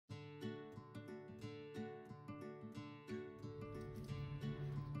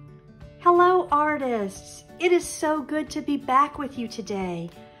Hello, artists! It is so good to be back with you today.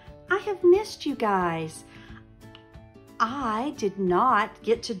 I have missed you guys. I did not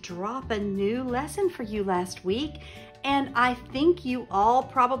get to drop a new lesson for you last week, and I think you all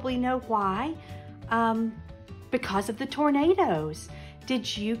probably know why. Because of the tornadoes.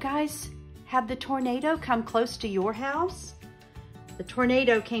 Did you guys have the tornado come close to your house? The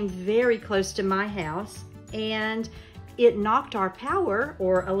tornado came very close to my house, and it knocked our power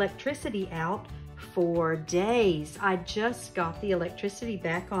or electricity out for days. I just got the electricity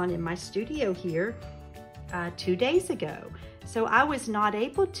back on in my studio here 2 days ago. So I was not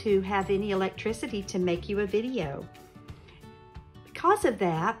able to have any electricity to make you a video. Because of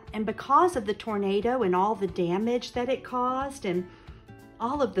that, and because of the tornado and all the damage that it caused and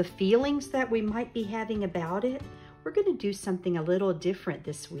all of the feelings that we might be having about it, we're going to do something a little different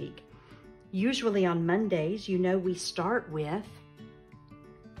this week. Usually on Mondays, you know, we start with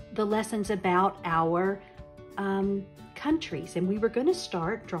the lessons about our countries, and we were going to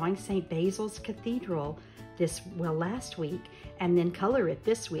start drawing St. Basil's Cathedral last week, and then color it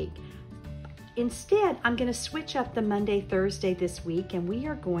this week. Instead, I'm going to switch up the Monday, Thursday this week, and we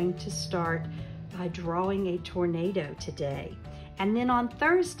are going to start by drawing a tornado today. And then on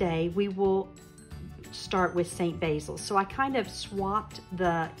Thursday, we will start with St. Basil. So I kind of swapped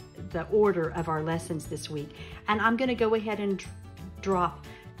the order of our lessons this week. And I'm going to go ahead and drop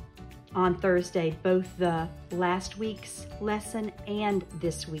on Thursday both the last week's lesson and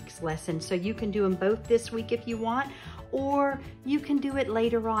this week's lesson. So you can do them both this week if you want, or you can do it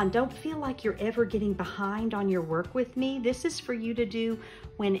later on. Don't feel like you're ever getting behind on your work with me. This is for you to do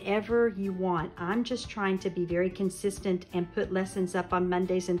whenever you want. I'm just trying to be very consistent and put lessons up on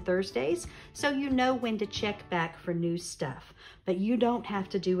Mondays and Thursdays so you know when to check back for new stuff. But you don't have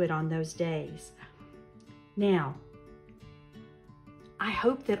to do it on those days. Now, I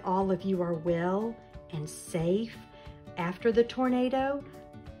hope that all of you are well and safe after the tornado.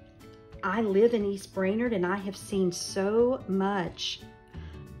 I live in East Brainerd, and I have seen so much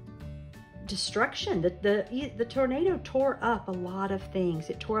destruction. The tornado tore up a lot of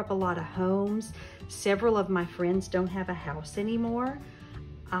things. It tore up a lot of homes. Several of my friends don't have a house anymore.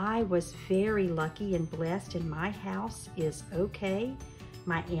 I was very lucky and blessed, and my house is okay.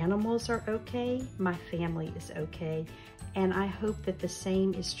 My animals are okay. My family is okay. And I hope that the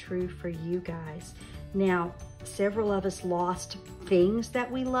same is true for you guys. Now, several of us lost things that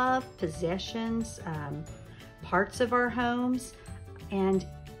we love, possessions, parts of our homes, and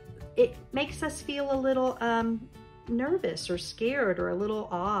it makes us feel a little nervous or scared or a little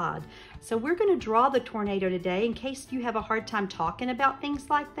odd. So we're going to draw the tornado today in case you have a hard time talking about things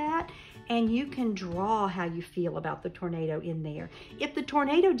like that, and you can draw how you feel about the tornado in there. If the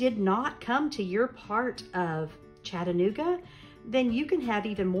tornado did not come to your part of Chattanooga, then you can have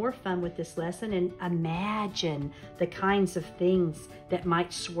even more fun with this lesson and imagine the kinds of things that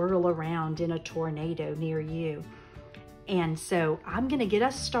might swirl around in a tornado near you. And so I'm going to get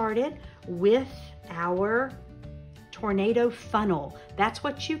us started with our tornado funnel. That's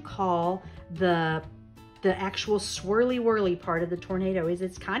what you call the actual swirly whirly part of the tornado.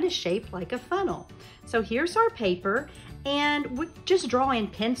 It's kind of shaped like a funnel. So here's our paper, and we just draw in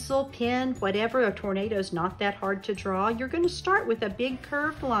pencil, pen, whatever. A tornado is not that hard to draw. You're going to start with a big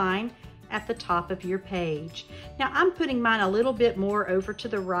curved line at the top of your page. Now I'm putting mine a little bit more over to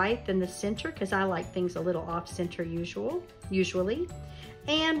the right than the center because I like things a little off center usually.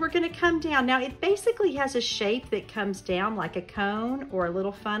 And we're going to come down. Now it basically has a shape that comes down like a cone or a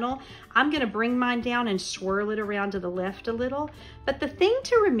little funnel. I'm going to bring mine down and swirl it around to the left a little. But the thing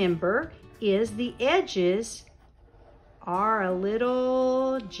to remember is the edges are a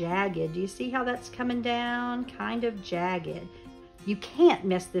little jagged. Do you see how that's coming down? Kind of jagged. You can't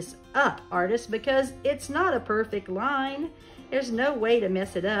mess this up, artists, because it's not a perfect line. There's no way to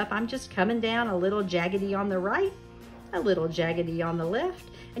mess it up. I'm just coming down a little jaggedy on the right, a little jaggedy on the left.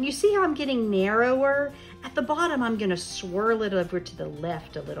 And you see how I'm getting narrower? At the bottom, I'm gonna swirl it over to the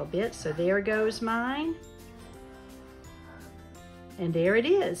left a little bit. So there goes mine. And there it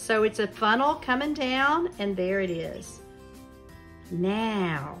is. So it's a funnel coming down, and there it is.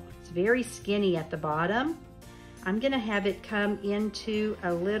 Now, it's very skinny at the bottom. I'm gonna have it come into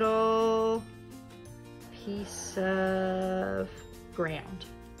a little piece of ground.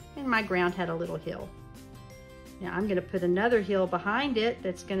 And my ground had a little hill. Now I'm gonna put another hill behind it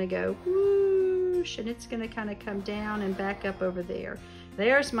that's gonna go whoosh, and it's gonna kind of come down and back up over there.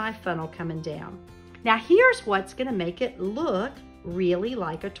 There's my funnel coming down. Now here's what's gonna make it look really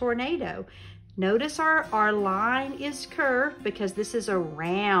like a tornado. Notice our line is curved because this is a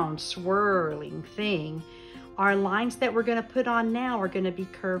round swirling thing. Our lines that we're gonna put on now are gonna be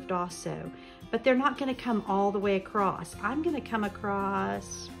curved also, but they're not gonna come all the way across. I'm gonna come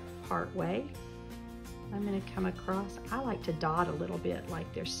across part way. I'm gonna come across, I like to dot a little bit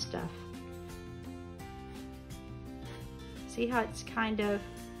like there's stuff. See how it's kind of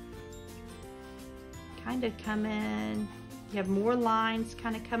coming, you have more lines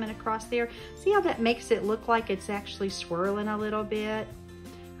kind of coming across there. See how that makes it look like it's actually swirling a little bit?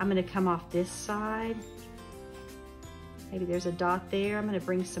 I'm gonna come off this side. Maybe there's a dot there. I'm gonna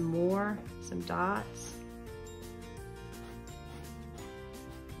bring some dots.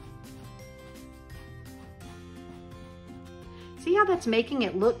 See how that's making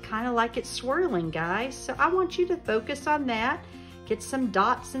it look kind of like it's swirling, guys? So I want you to focus on that. Get some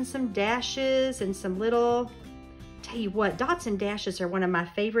dots and some dashes and some little, tell you what, dots and dashes are one of my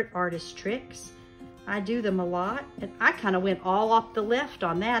favorite artist tricks. I do them a lot, and I kind of went all off the left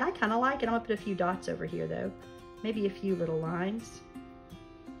on that. I kind of like it. I'm gonna put a few dots over here though. Maybe a few little lines.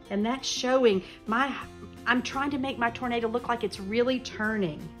 And that's showing I'm trying to make my tornado look like it's really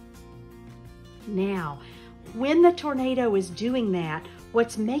turning. Now, when the tornado is doing that,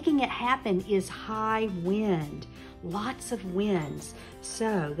 what's making it happen is high wind, lots of winds.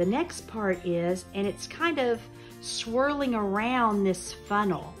 So the next part is, and it's kind of swirling around this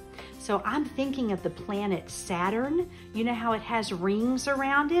funnel. So I'm thinking of the planet Saturn. You know how it has rings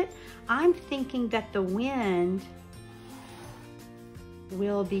around it? I'm thinking that the wind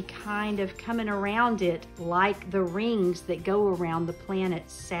will be kind of coming around it like the rings that go around the planet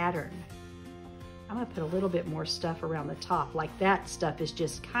Saturn. I'm gonna put a little bit more stuff around the top, like that stuff is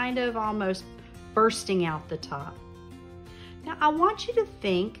just kind of almost bursting out the top. Now I want you to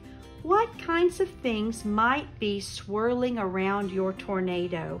think, what kinds of things might be swirling around your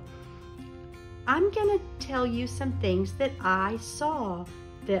tornado? I'm gonna tell you some things that I saw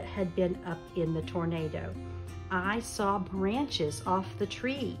that had been up in the tornado. I saw branches off the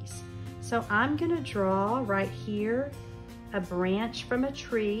trees. So I'm gonna draw right here a branch from a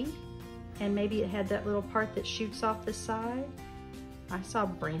tree, and maybe it had that little part that shoots off the side. I saw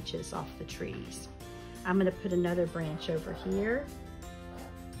branches off the trees. I'm gonna put another branch over here.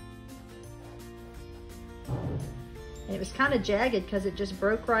 And it was kind of jagged because it just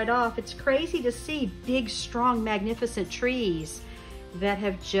broke right off. It's crazy to see big, strong, magnificent trees that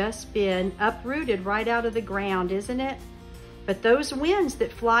have just been uprooted right out of the ground, isn't it? But those winds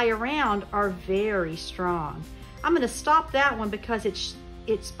that fly around are very strong. I'm gonna stop that one because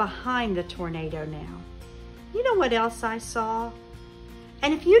it's behind the tornado now. You know what else I saw?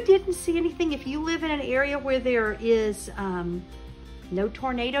 And if you didn't see anything, if you live in an area where there is no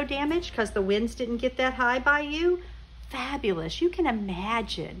tornado damage because the winds didn't get that high by you, fabulous. You can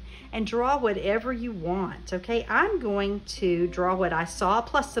imagine and draw whatever you want, okay? I'm going to draw what I saw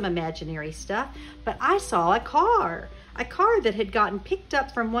plus some imaginary stuff, but I saw a car that had gotten picked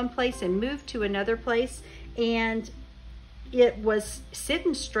up from one place and moved to another place, and it was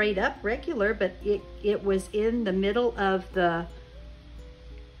sitting straight up regular, but it was in the middle of the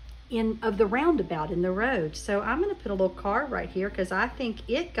roundabout in the road. So I'm gonna put a little car right here because I think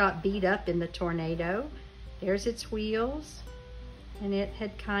it got beat up in the tornado. There's its wheels, and it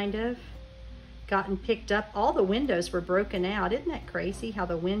had kind of gotten picked up. All the windows were broken out. Isn't that crazy how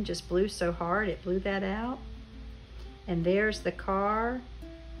the wind just blew so hard it blew that out? And there's the car,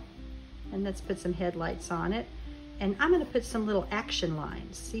 and let's put some headlights on it. And I'm gonna put some little action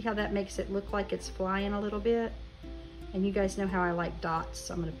lines. See how that makes it look like it's flying a little bit? And you guys know how I like dots,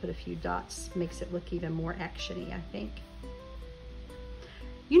 so I'm gonna put a few dots. Makes it look even more action-y, I think.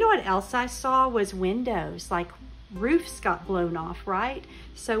 You know what else I saw was windows, like roofs got blown off, right?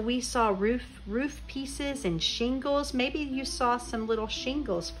 So we saw roof pieces and shingles. Maybe you saw some little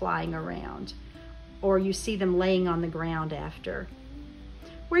shingles flying around, or you see them laying on the ground after.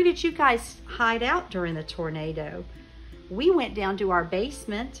 Where did you guys hide out during the tornado? We went down to our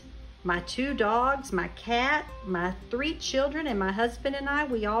basement. My 2 dogs, my cat, my 3 children, and my husband and I,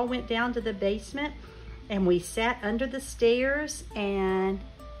 we all went down to the basement and we sat under the stairs and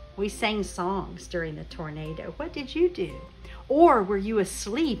we sang songs during the tornado. What did you do? Or were you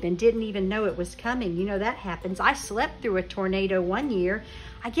asleep and didn't even know it was coming? You know that happens. I slept through a tornado one year.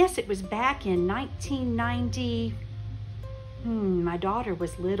 I guess it was back in 1990. My daughter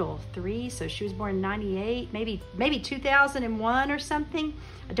was little, 3, so she was born in 98, maybe 2001 or something.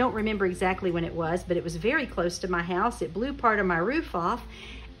 I don't remember exactly when it was, but it was very close to my house. It blew part of my roof off.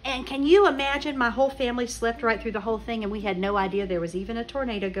 And can you imagine, my whole family slept right through the whole thing and we had no idea there was even a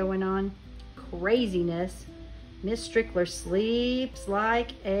tornado going on. Craziness. Miss Strickler sleeps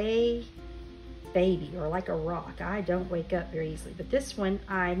like a baby or like a rock. I don't wake up very easily. But this one,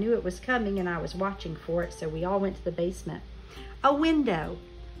 I knew it was coming and I was watching for it, so we all went to the basement. A window.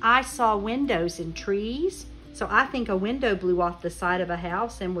 I saw windows in trees, so I think a window blew off the side of a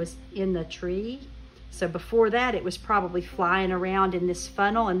house and was in the tree. So before that, it was probably flying around in this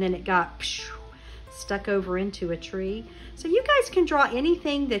funnel, and then it got stuck over into a tree. So you guys can draw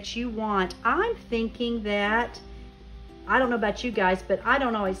anything that you want. I'm thinking that, I don't know about you guys, but I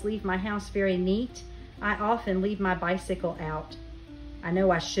don't always leave my house very neat. I often leave my bicycle out. I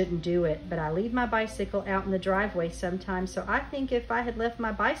know I shouldn't do it, but I leave my bicycle out in the driveway sometimes. So I think if I had left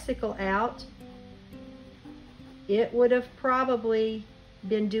my bicycle out, it would have probably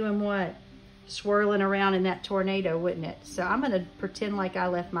been doing what? Swirling around in that tornado, wouldn't it? So I'm gonna pretend like I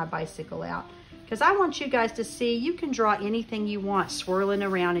left my bicycle out, because I want you guys to see you can draw anything you want swirling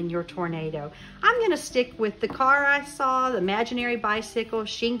around in your tornado. I'm gonna stick with the car I saw, the imaginary bicycle,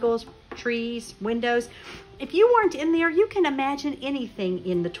 shingles, trees, windows. If you weren't in there, you can imagine anything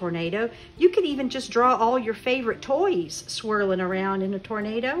in the tornado. You could even just draw all your favorite toys swirling around in a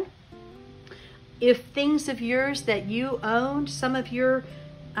tornado. If things of yours that you owned, some of your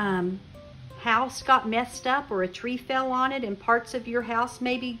house got messed up or a tree fell on it and parts of your house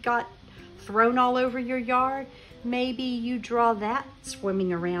maybe got thrown all over your yard, maybe you draw that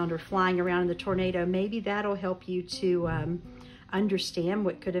swimming around or flying around in the tornado. Maybe that'll help you to understand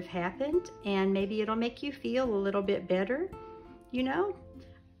what could have happened, and maybe it'll make you feel a little bit better. You know,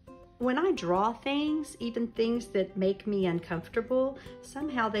 when I draw things, even things that make me uncomfortable,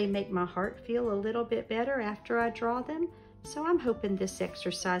 somehow they make my heart feel a little bit better after I draw them. So I'm hoping this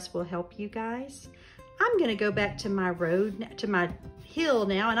exercise will help you guys. I'm gonna go back to my road, to my hill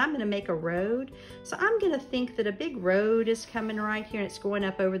now, and I'm gonna make a road. So I'm gonna think that a big road is coming right here and it's going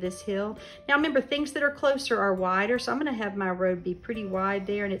up over this hill. Now remember, things that are closer are wider, so I'm gonna have my road be pretty wide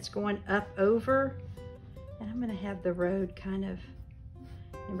there and it's going up over. And I'm gonna have the road kind of,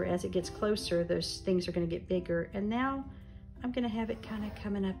 remember as it gets closer, those things are gonna get bigger. And now I'm gonna have it kind of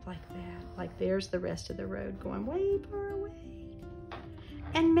coming up like that. Like there's the rest of the road going way far away.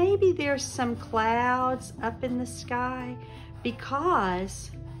 And maybe there's some clouds up in the sky because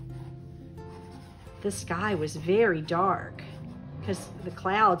the sky was very dark, because the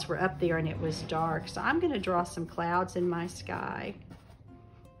clouds were up there and it was dark. So I'm gonna draw some clouds in my sky.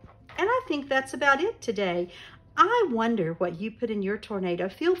 And I think that's about it today. I wonder what you put in your tornado.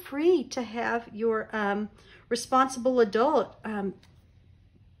 Feel free to have your responsible adult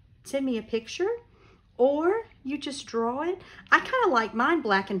send me a picture, or you just draw it. I kind of like mine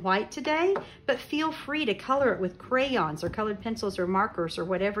black and white today, but feel free to color it with crayons or colored pencils or markers or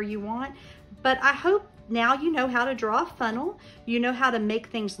whatever you want. But I hope now you know how to draw a funnel. You know how to make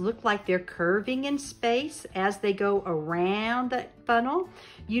things look like they're curving in space as they go around that funnel.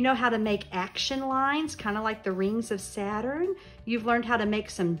 You know how to make action lines, kind of like the rings of Saturn. You've learned how to make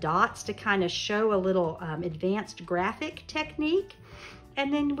some dots to kind of show a little advanced graphic technique.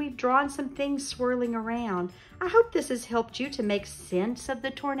 And then we've drawn some things swirling around. I hope this has helped you to make sense of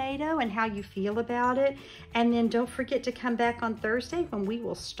the tornado and how you feel about it. And then don't forget to come back on Thursday when we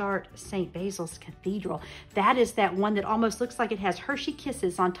will start St. Basil's Cathedral. That is that one that almost looks like it has Hershey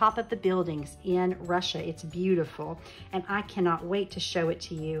kisses on top of the buildings in Russia. It's beautiful, and I cannot wait to show it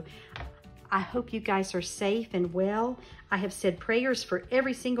to you. I hope you guys are safe and well. I have said prayers for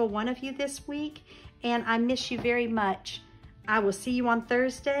every single one of you this week, and I miss you very much. I will see you on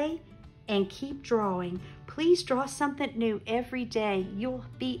Thursday, and keep drawing. Please draw something new every day. You'll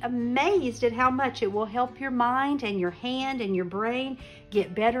be amazed at how much it will help your mind and your hand and your brain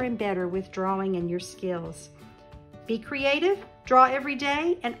get better and better with drawing and your skills. Be creative, draw every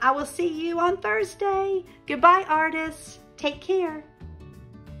day, and I will see you on Thursday. Goodbye, artists. Take care.